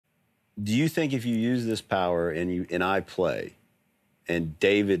Do you think if you use this power and I play and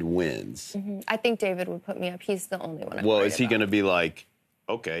David wins? I think David would put me up. He's the only one. Well, is he going to be like,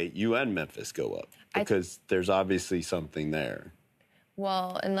 okay, you and Memphis go up? Because there's obviously something there.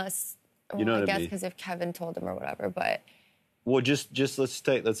 Well, unless, well, I guess because if Kevin told him or whatever, but. Well, just let's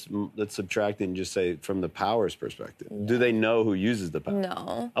subtract and just say from the power's perspective. Yeah. Do they know who uses the power?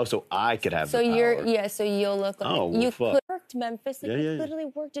 No. Oh, so I could have the power. So you'll look like you could worked Memphis. Like, it literally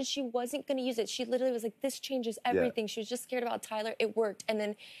worked, and she wasn't going to use it. She literally was like, this changes everything. She was just scared about Tyler. It worked. And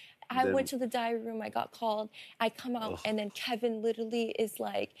then I went to the diary room. I got called. I come out, and then Kevin literally is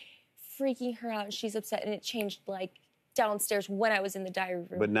like freaking her out, and she's upset, and it changed like downstairs when I was in the diary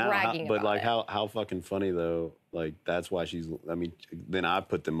room. But now, bragging about like it. how fucking funny though. Like that's why she's. I mean, then I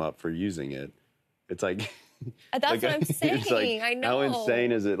put them up for using it. It's like. That's like, what I'm saying. It's like, I know. How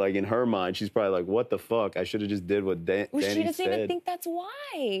insane is it? Like in her mind, she's probably like, "What the fuck? I should have just did what Dani said." She doesn't even think that's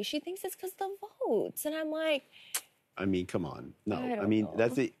why. She thinks it's because of the votes, and I'm like. I mean, come on. No, I mean,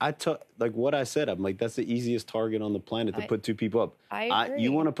 that's the. I took like what I said. I'm like, that's the easiest target on the planet to put two people up. I agree.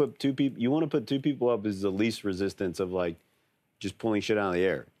 You want to put two people. You want to put two people up is the least resistance of like just pulling shit out of the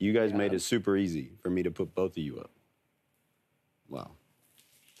air. You guys made it super easy for me to put both of you up. Wow.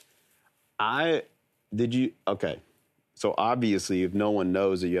 Okay. So obviously, if no one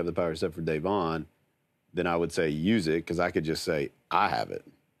knows that you have the power except for Davon, then I would say use it because I could just say I have it.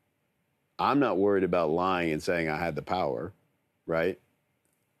 I'm not worried about lying and saying I had the power, right?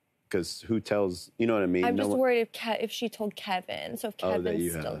 Because who tells? You know what I mean? I'm just worried if she told Kevin. So if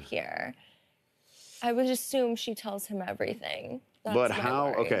Kevin's still here, I would assume she tells him everything. That's but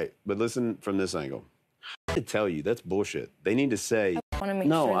how? Okay, but listen from this angle. How to tell you? That's bullshit. They need to say. I want to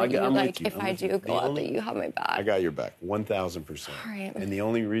make sure that I'm like, if I do go out, that you have my back. I got your back, 1,000%. All right. And the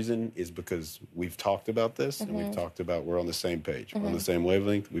only reason is because we've talked about this, and we've talked about we're on the same page, we're on the same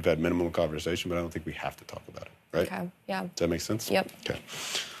wavelength. We've had minimal conversation, but I don't think we have to talk about it, right? Okay. Yeah. Does that make sense? Yep. Okay.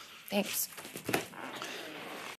 Thanks.